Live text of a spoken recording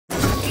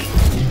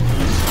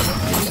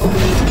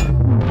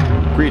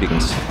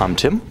Greetings, I'm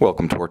Tim,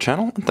 welcome to our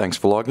channel, and thanks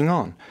for logging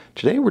on.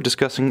 Today we're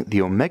discussing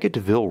the Omega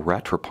DeVille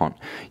Rattrapante.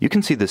 You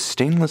can see this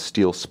stainless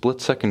steel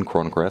split-second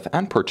chronograph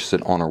and purchase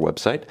it on our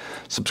website.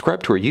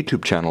 Subscribe to our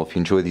YouTube channel if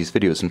you enjoy these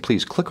videos, and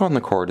please click on the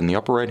card in the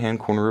upper right-hand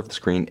corner of the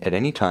screen at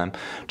any time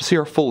to see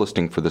our full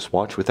listing for this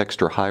watch with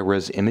extra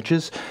high-res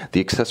images, the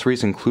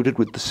accessories included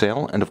with the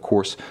sale, and of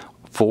course,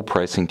 full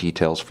pricing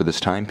details for this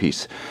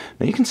timepiece.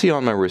 Now you can see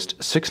on my wrist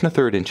 6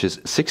 1/3 inches,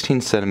 16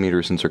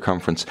 centimeters in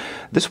circumference.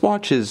 This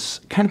watch is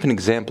kind of an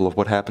example of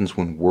what happens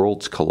when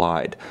worlds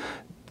collide.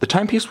 The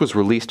timepiece was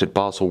released at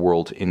Basel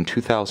World in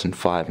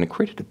 2005, and it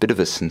created a bit of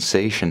a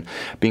sensation,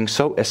 being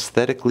so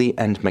aesthetically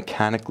and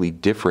mechanically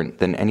different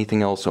than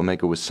anything else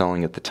Omega was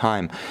selling at the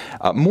time.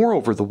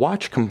 Moreover, the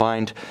watch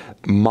combined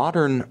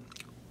modern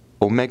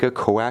Omega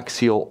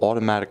coaxial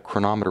automatic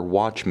chronometer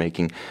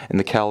watchmaking in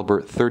the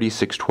caliber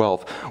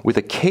 3612 with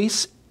a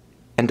case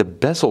and a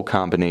bezel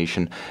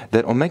combination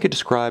that Omega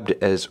described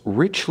as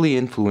richly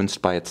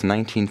influenced by its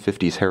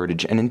 1950s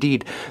heritage. And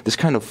indeed, this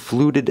kind of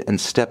fluted and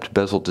stepped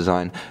bezel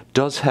design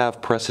does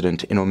have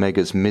precedent in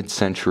Omega's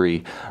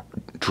mid-century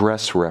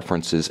dress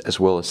references as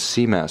well as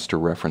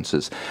Seamaster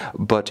references.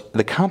 But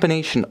the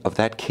combination of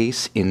that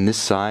case in this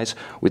size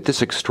with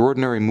this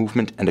extraordinary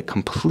movement and a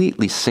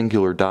completely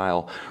singular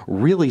dial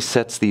really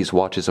sets these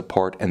watches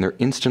apart, and they're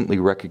instantly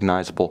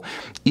recognizable,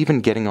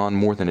 even getting on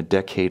more than a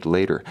decade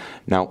later.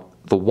 Now,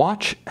 the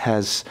watch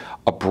has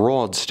a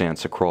broad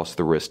stance across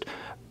the wrist.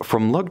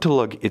 From lug to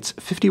lug, it's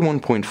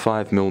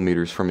 51.5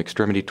 millimeters from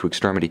extremity to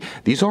extremity.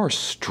 These are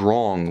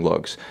strong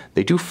lugs.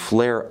 They do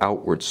flare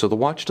outwards, so the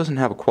watch doesn't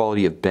have a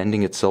quality of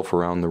bending itself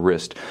around the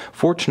wrist.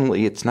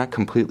 Fortunately, it's not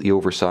completely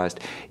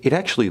oversized. It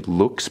actually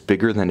looks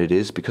bigger than it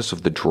is because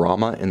of the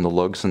drama in the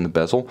lugs and the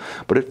bezel,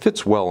 but it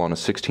fits well on a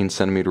 16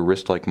 centimeter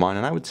wrist like mine,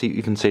 and I would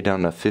even say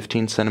down to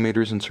 15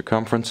 centimeters in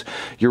circumference.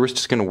 Your wrist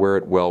is going to wear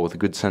it well with a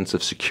good sense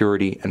of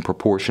security and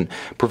proportion,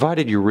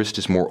 provided your wrist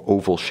is more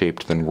oval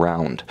shaped than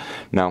round.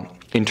 Now,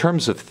 in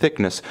terms of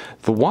thickness,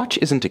 the watch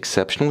isn't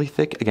exceptionally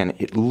thick. Again,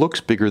 it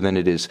looks bigger than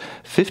it is.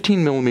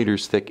 15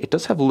 millimeters thick. It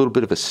does have a little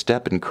bit of a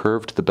step and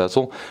curve to the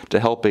bezel to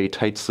help a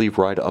tight sleeve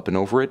ride up and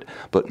over it,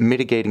 but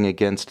mitigating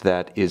against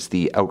that is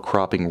the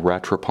outcropping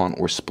Rattrapante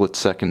or split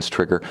seconds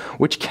trigger,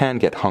 which can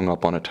get hung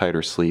up on a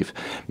tighter sleeve.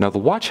 Now, the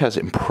watch has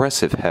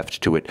impressive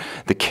heft to it.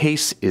 The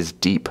case is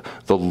deep.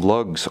 The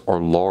lugs are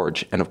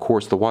large, and of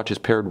course, the watch is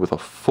paired with a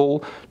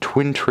full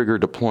twin trigger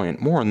deployant.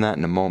 More on that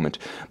in a moment,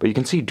 but you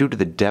can see due to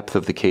the depth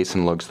of the case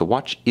and lugs, the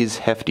watch is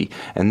hefty,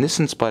 and this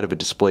in spite of a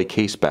display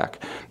case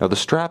back. Now, the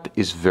strap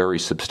is very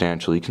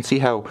substantial. You can see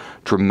how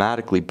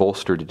dramatically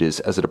bolstered it is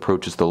as it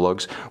approaches the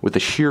lugs. With a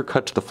sheer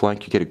cut to the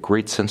flank, you get a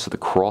great sense of the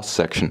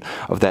cross-section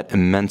of that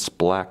immense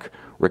black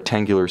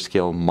rectangular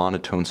scale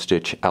monotone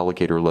stitch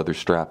alligator leather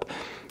strap.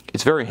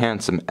 It's very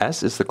handsome,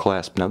 as is the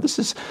clasp. Now, this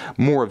is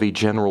more of a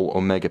general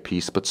Omega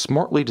piece, but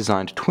smartly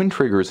designed twin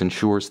triggers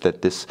ensures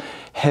that this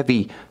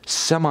heavy,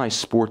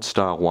 semi-sport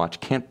style watch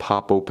can't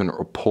pop open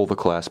or pull the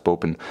clasp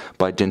open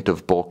by dint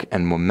of bulk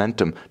and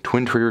momentum.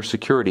 Twin trigger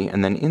security,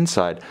 and then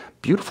inside,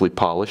 beautifully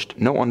polished,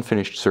 no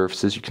unfinished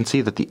surfaces. You can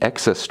see that the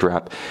excess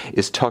strap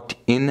is tucked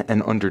in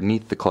and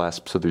underneath the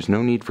clasp, so there's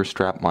no need for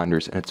strap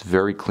minders, and it's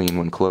very clean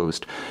when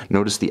closed.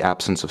 Notice the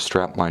absence of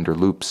strap minder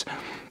loops.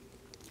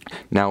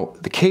 Now,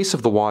 the case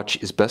of the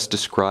watch is best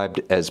described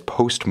as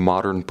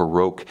postmodern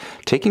Baroque,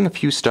 taking a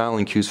few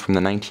styling cues from the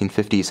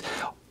 1950s,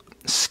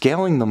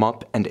 scaling them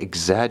up and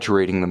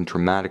exaggerating them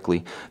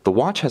dramatically. The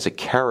watch has a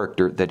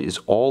character that is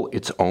all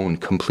its own,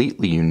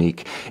 completely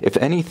unique. If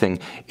anything,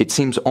 it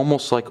seems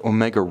almost like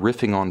Omega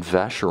riffing on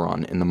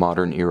Vacheron in the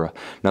modern era.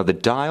 Now, the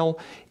dial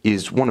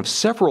is one of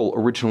several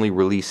originally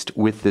released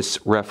with this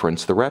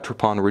reference, the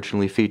Rattrapante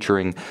originally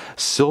featuring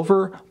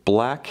silver,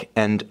 black,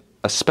 and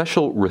a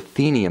special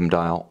ruthenium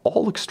dial,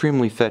 all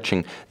extremely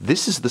fetching.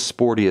 This is the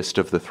sportiest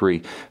of the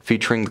three,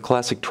 featuring the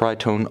classic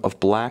tritone of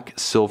black,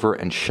 silver,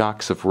 and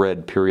shocks of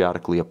red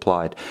periodically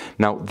applied.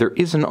 Now, there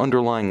is an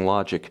underlying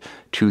logic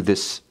to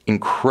this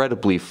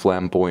incredibly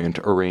flamboyant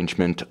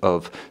arrangement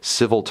of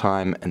civil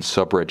time and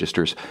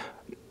sub-registers.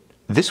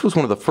 This was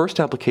one of the first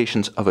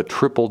applications of a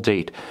triple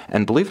date,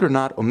 and believe it or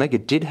not, Omega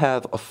did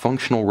have a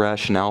functional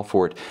rationale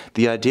for it,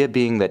 the idea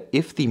being that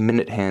if the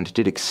minute hand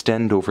did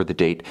extend over the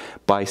date,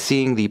 by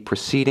seeing the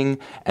preceding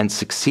and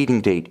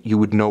succeeding date, you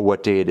would know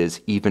what day it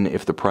is, even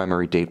if the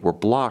primary date were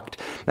blocked.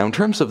 Now, in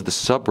terms of the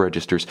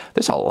sub-registers,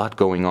 there's a lot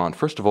going on.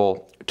 First of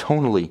all,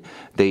 tonally,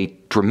 they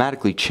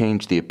dramatically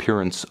changed the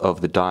appearance of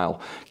the dial,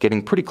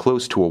 getting pretty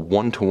close to a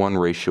 1-to-1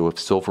 ratio of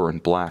silver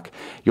and black.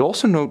 You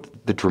also note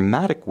the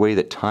dramatic way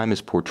that time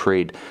is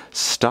portrayed,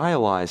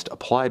 stylized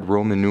applied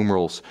Roman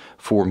numerals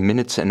for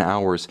minutes and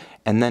hours,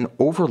 and then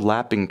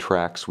overlapping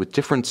tracks with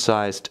different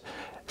sized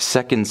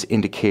seconds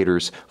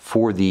indicators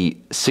for the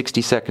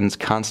 60 seconds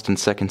constant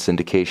seconds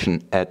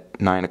indication at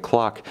 9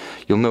 o'clock.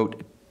 You'll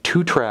note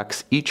 2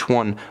 tracks, each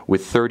one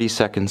with 30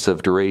 seconds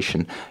of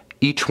duration.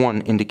 each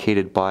one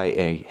indicated by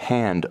a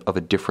hand of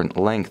a different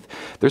length.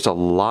 There's a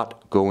lot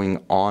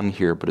going on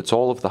here, but it's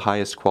all of the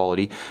highest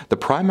quality. The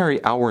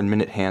primary hour and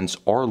minute hands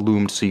are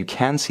loomed, so you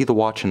can see the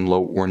watch in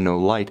low or no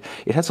light.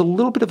 It has a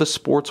little bit of a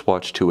sports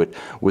watch to it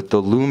with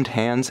the loomed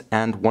hands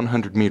and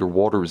 100-meter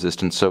water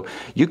resistance, so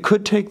you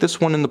could take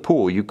this one in the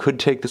pool, you could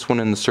take this one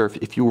in the surf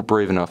if you were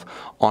brave enough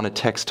on a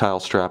textile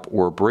strap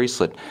or a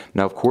bracelet.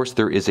 Now, of course,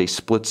 there is a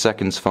split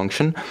seconds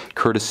function,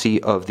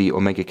 courtesy of the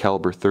Omega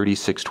Caliber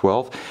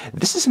 3612.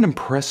 This is an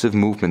impressive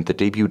movement that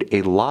debuted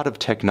a lot of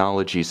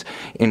technologies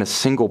in a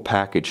single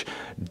package.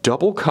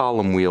 Double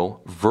column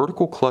wheel,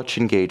 vertical clutch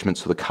engagement,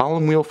 so the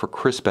column wheel for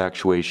crisp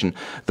actuation,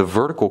 the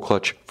vertical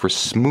clutch for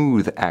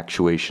smooth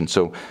actuation.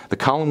 So the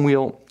column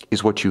wheel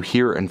is what you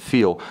hear and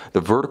feel.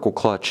 The vertical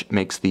clutch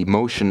makes the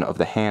motion of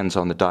the hands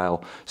on the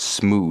dial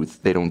smooth.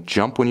 They don't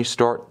jump when you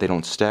start, they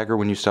don't stagger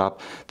when you stop,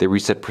 they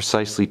reset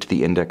precisely to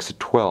the index at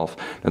 12.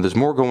 Now there's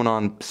more going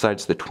on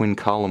besides the twin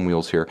column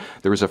wheels here.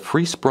 There is a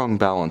free sprung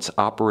balance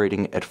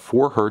operating at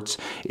 4 Hertz.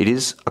 It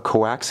is a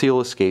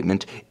coaxial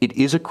escapement. It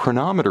is a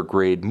chronometer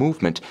grade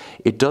movement.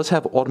 It does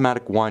have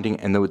automatic winding,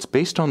 and though it's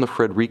based on the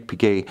Frederic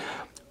Piguet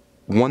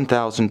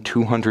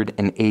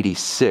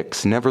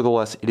 1286.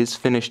 Nevertheless, it is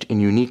finished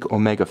in unique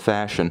Omega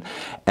fashion,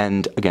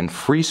 and again,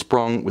 free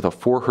sprung with a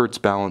 4 Hertz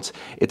balance.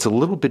 It's a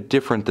little bit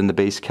different than the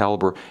base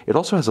caliber. It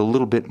also has a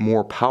little bit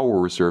more power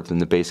reserve than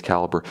the base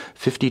caliber,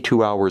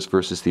 52 hours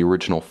versus the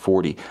original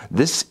 40.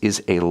 This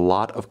is a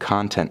lot of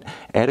content.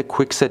 Add a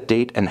quick set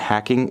date and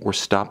hacking or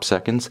stop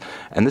seconds,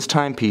 and this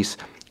timepiece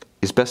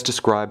is best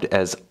described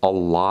as a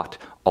lot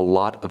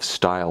of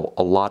style,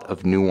 a lot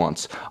of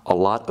nuance, a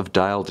lot of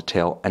dial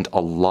detail, and a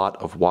lot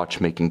of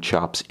watchmaking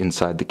chops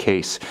inside the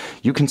case.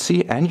 You can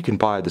see and you can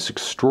buy this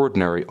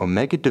extraordinary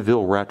Omega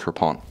DeVille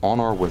Rattrapante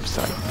on our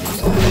website.